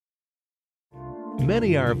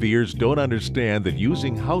Many RVers don't understand that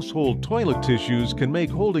using household toilet tissues can make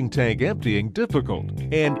holding tank emptying difficult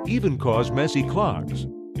and even cause messy clogs.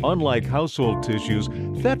 Unlike household tissues,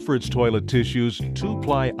 Thetford's toilet tissues,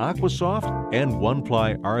 2-ply Aqua Soft and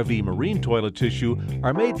 1-ply RVMarine toilet tissue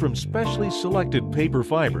are made from specially selected paper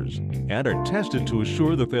fibers and are tested to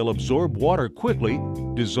assure that they'll absorb water quickly,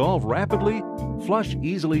 dissolve rapidly, flush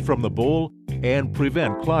easily from the bowl, and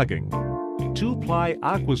prevent clogging. 2-ply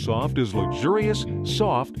Aqua Soft is luxurious,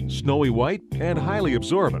 soft, snowy white, and highly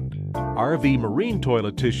absorbent. RVMarine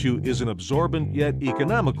toilet tissue is an absorbent yet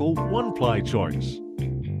economical 1-ply choice.